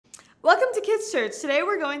Welcome to Kids Church. Today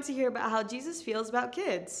we're going to hear about how Jesus feels about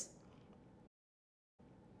kids.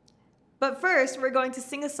 But first, we're going to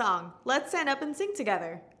sing a song. Let's stand up and sing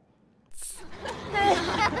together.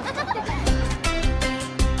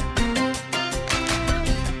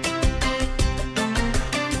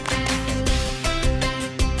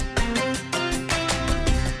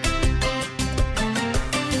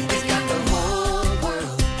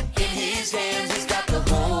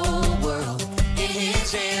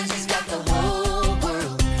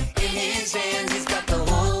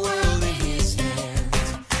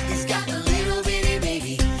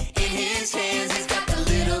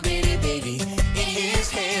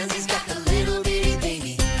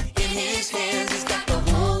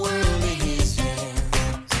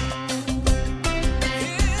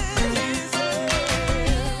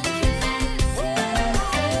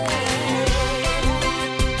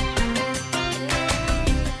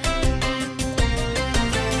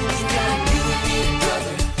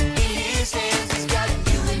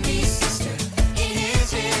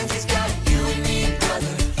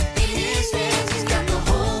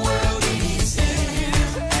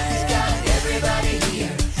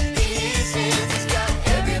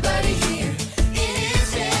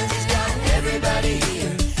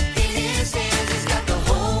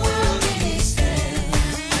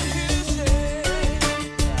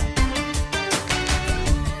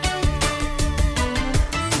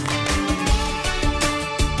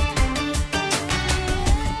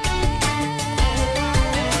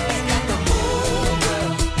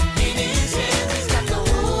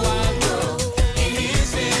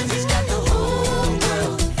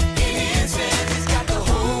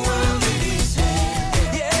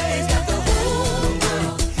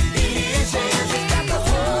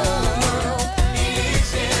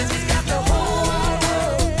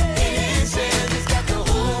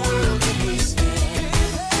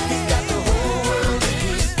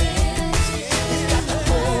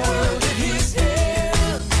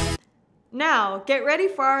 Now, get ready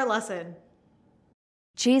for our lesson.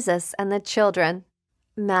 Jesus and the children.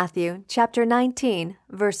 Matthew chapter 19,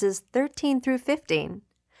 verses 13 through 15.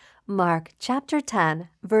 Mark chapter 10,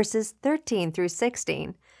 verses 13 through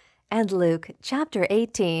 16. And Luke chapter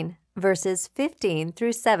 18, verses 15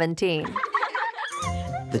 through 17.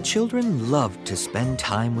 The children loved to spend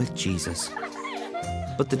time with Jesus.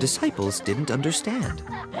 But the disciples didn't understand.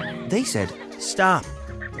 They said, "Stop!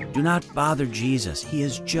 Do not bother Jesus. He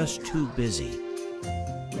is just too busy."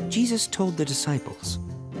 Jesus told the disciples,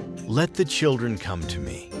 "Let the children come to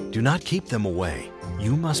me. Do not keep them away.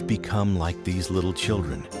 You must become like these little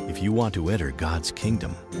children if you want to enter God's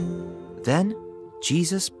kingdom." Then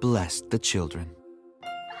Jesus blessed the children.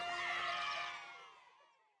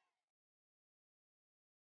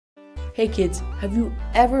 Hey kids, have you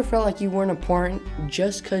ever felt like you weren't important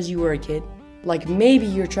just because you were a kid? Like maybe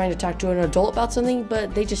you're trying to talk to an adult about something,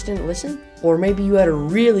 but they just didn't listen? Or maybe you had a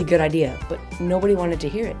really good idea, but nobody wanted to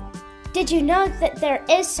hear it. Did you know that there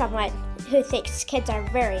is someone who thinks kids are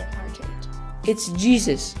very important? It's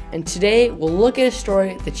Jesus, and today we'll look at a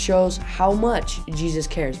story that shows how much Jesus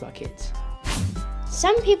cares about kids.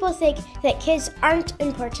 Some people think that kids aren't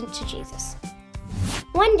important to Jesus.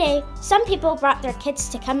 One day, some people brought their kids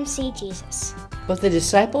to come see Jesus. But the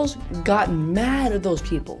disciples got mad at those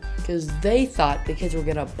people because they thought the kids were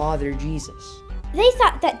going to bother Jesus. They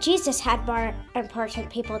thought that Jesus had more important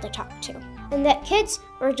people to talk to, and that kids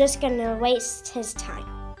were just going to waste his time.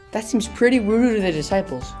 That seems pretty rude to the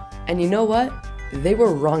disciples. And you know what? They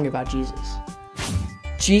were wrong about Jesus.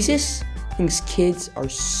 Jesus thinks kids are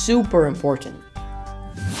super important.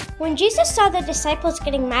 When Jesus saw the disciples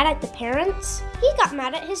getting mad at the parents, he got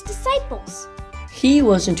mad at his disciples. He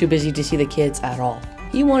wasn't too busy to see the kids at all.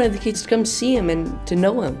 He wanted the kids to come see him and to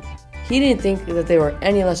know him. He didn't think that they were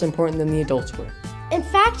any less important than the adults were. In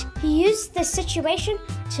fact, he used this situation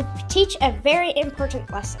to teach a very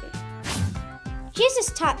important lesson.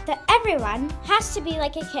 Jesus taught that everyone has to be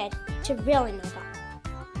like a kid to really know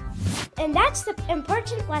God. And that's the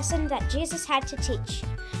important lesson that Jesus had to teach.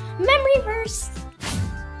 Memory verse.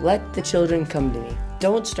 Let the children come to me.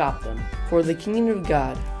 Don't stop them, for the kingdom of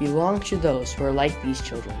God belongs to those who are like these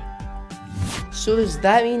children. So does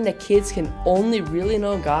that mean that kids can only really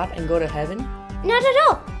know God and go to heaven? Not at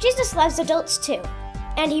all. Jesus loves adults too,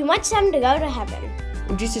 and he wants them to go to heaven.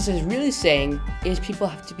 What Jesus is really saying is people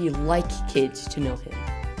have to be like kids to know him.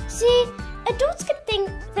 See, adults could think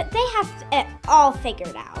that they have it all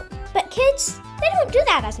figured out, but kids, they don't do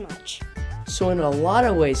that as much. So in a lot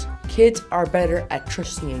of ways, kids are better at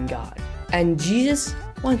trusting in God. And Jesus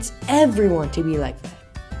wants everyone to be like that.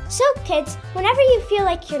 So kids, whenever you feel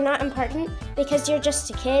like you're not important because you're just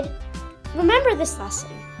a kid, remember this lesson.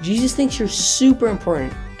 Jesus thinks you're super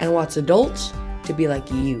important and wants adults to be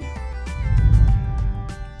like you.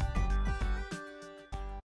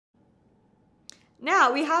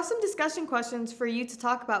 Now, we have some discussion questions for you to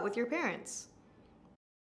talk about with your parents.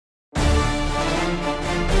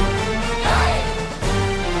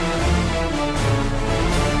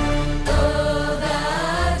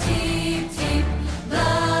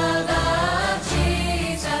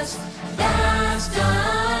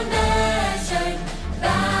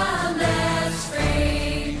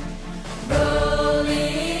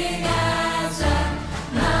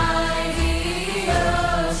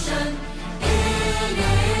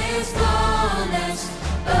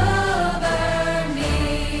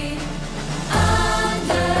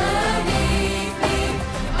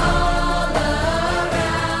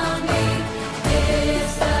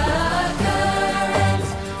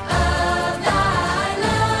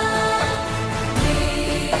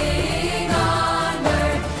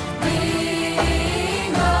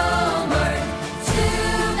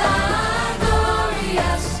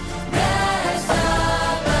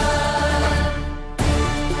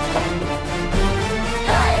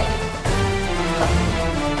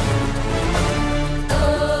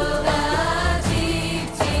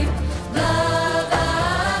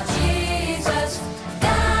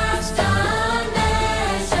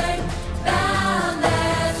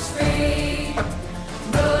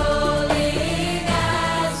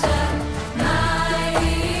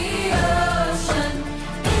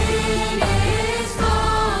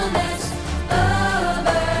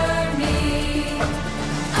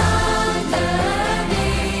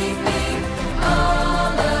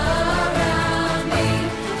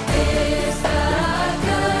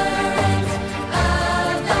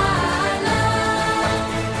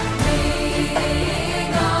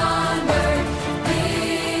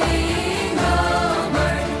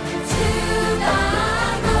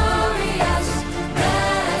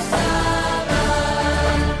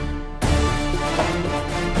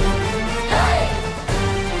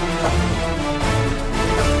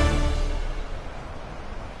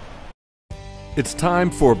 It's time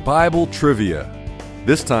for Bible Trivia.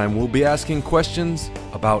 This time we'll be asking questions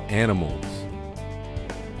about animals.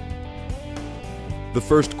 The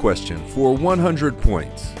first question for 100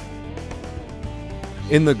 points.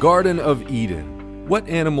 In the Garden of Eden, what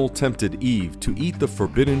animal tempted Eve to eat the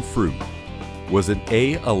forbidden fruit? Was it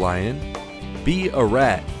A, a lion, B, a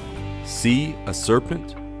rat, C, a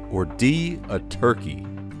serpent, or D, a turkey?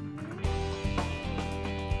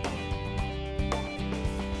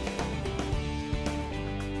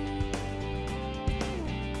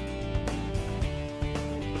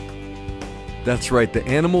 That's right, the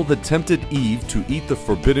animal that tempted Eve to eat the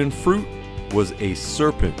forbidden fruit was a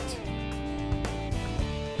serpent.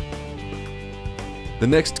 The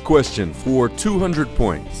next question for 200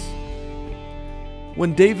 points.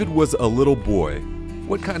 When David was a little boy,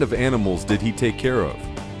 what kind of animals did he take care of?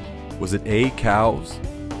 Was it A, cows,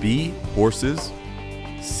 B, horses,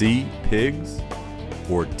 C, pigs,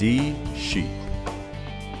 or D, sheep?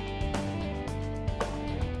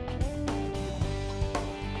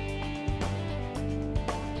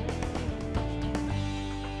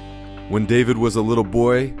 When David was a little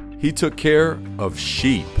boy, he took care of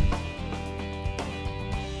sheep.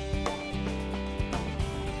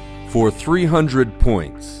 For 300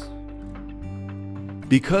 points.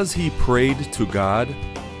 Because he prayed to God,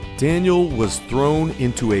 Daniel was thrown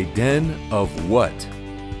into a den of what?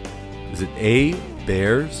 Is it A,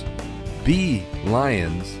 bears, B,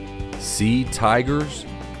 lions, C, tigers,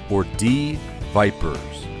 or D,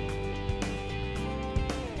 vipers?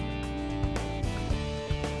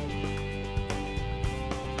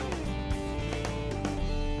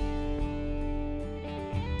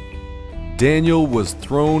 Daniel was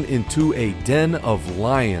thrown into a den of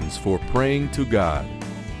lions for praying to God.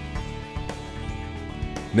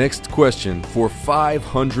 Next question for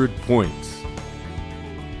 500 points.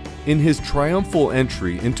 In his triumphal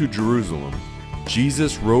entry into Jerusalem,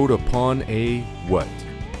 Jesus rode upon a what?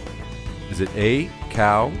 Is it A,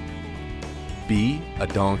 cow, B, a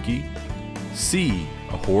donkey, C,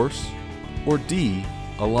 a horse, or D,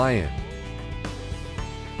 a lion?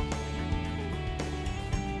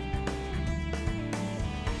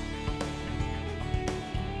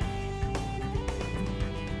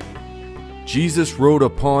 Jesus rode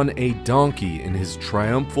upon a donkey in his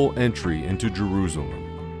triumphal entry into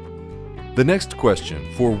Jerusalem. The next question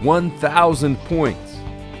for 1,000 points.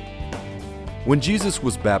 When Jesus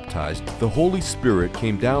was baptized, the Holy Spirit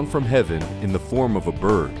came down from heaven in the form of a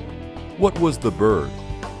bird. What was the bird?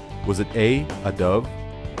 Was it A, a dove,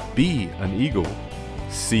 B, an eagle,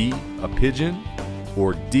 C, a pigeon,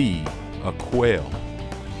 or D, a quail?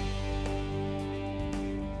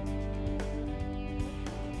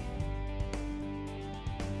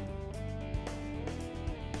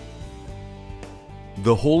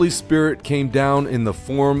 The Holy Spirit came down in the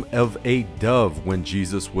form of a dove when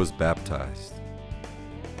Jesus was baptized.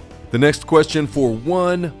 The next question for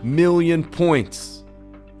 1 million points.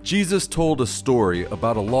 Jesus told a story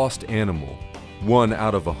about a lost animal, 1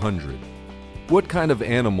 out of 100. What kind of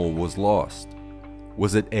animal was lost?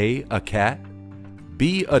 Was it A, a cat,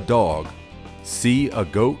 B, a dog, C, a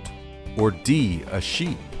goat, or D, a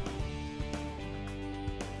sheep?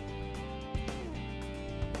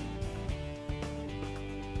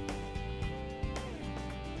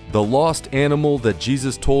 The lost animal that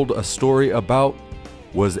Jesus told a story about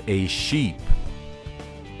was a sheep.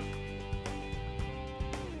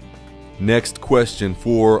 Next question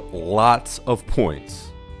for lots of points.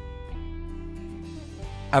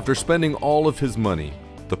 After spending all of his money,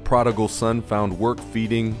 the prodigal son found work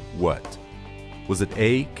feeding what? Was it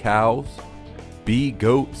A, cows, B,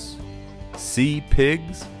 goats, C,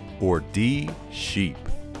 pigs, or D, sheep?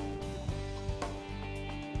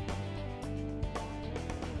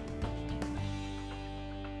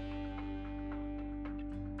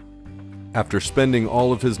 After spending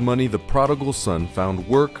all of his money, the prodigal son found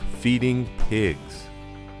work feeding pigs.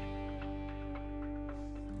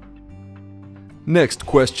 Next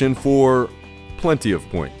question for plenty of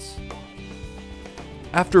points.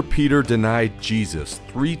 After Peter denied Jesus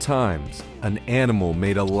 3 times, an animal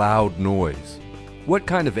made a loud noise. What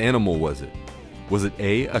kind of animal was it? Was it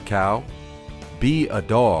A, a cow, B, a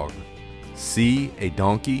dog, C, a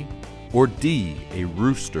donkey, or D, a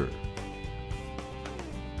rooster?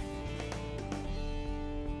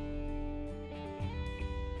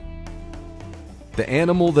 The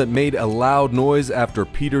animal that made a loud noise after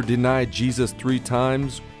Peter denied Jesus 3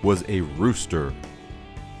 times was a rooster.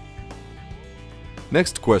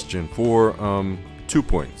 Next question for 2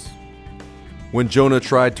 points. When Jonah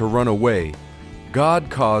tried to run away, God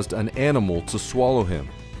caused an animal to swallow him.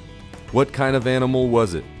 What kind of animal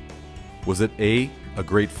was it? Was it A, a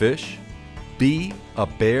great fish, B, a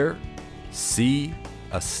bear, C,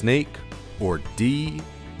 a snake, or D,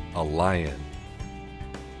 a lion?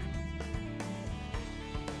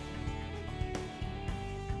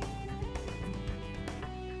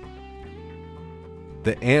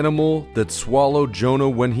 The animal that swallowed Jonah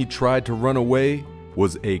when he tried to run away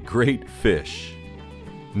was a great fish.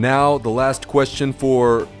 Now the last question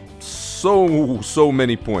for so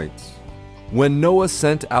many points. When Noah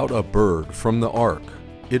sent out a bird from the ark,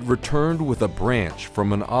 it returned with a branch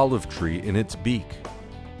from an olive tree in its beak.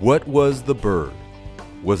 What was the bird?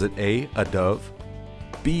 Was it A, a dove,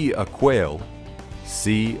 B, a quail,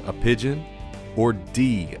 C, a pigeon, or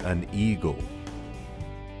D, an eagle?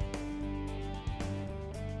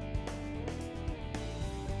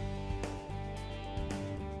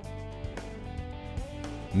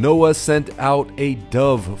 Noah sent out a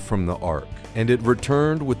dove from the ark, and it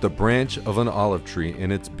returned with the branch of an olive tree in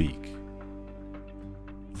its beak.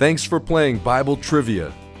 Thanks for playing Bible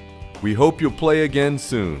Trivia. We hope you'll play again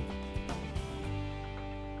soon.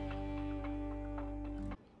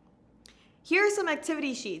 Here are some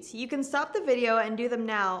activity sheets. You can stop the video and do them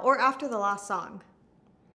now or after the last song.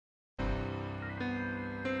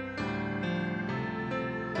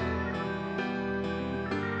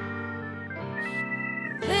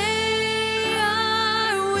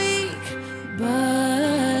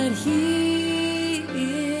 But he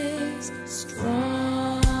is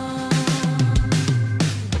strong.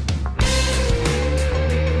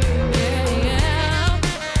 Yeah.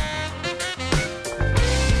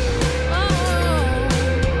 Oh.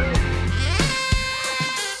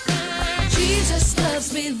 Jesus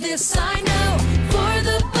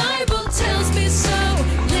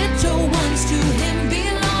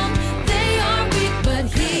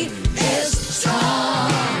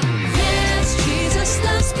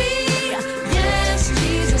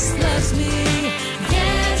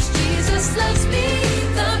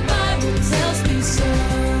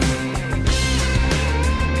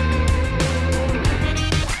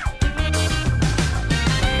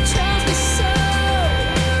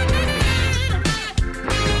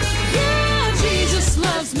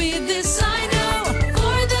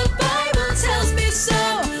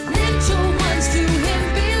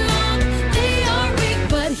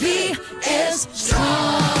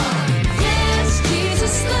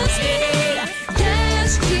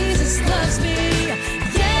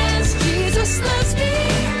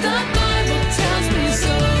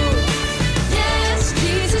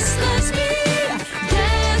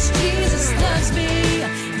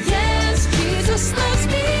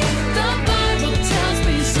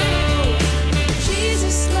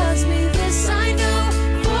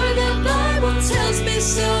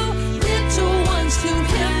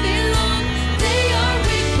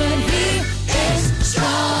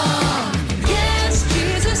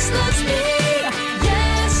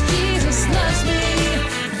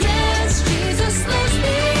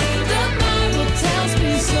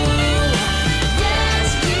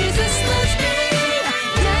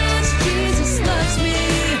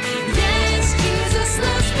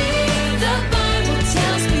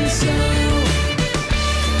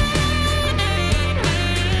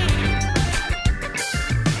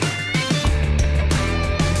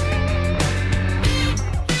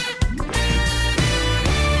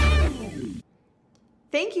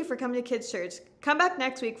for coming to Kids Church. Come back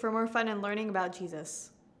next week for more fun and learning about Jesus.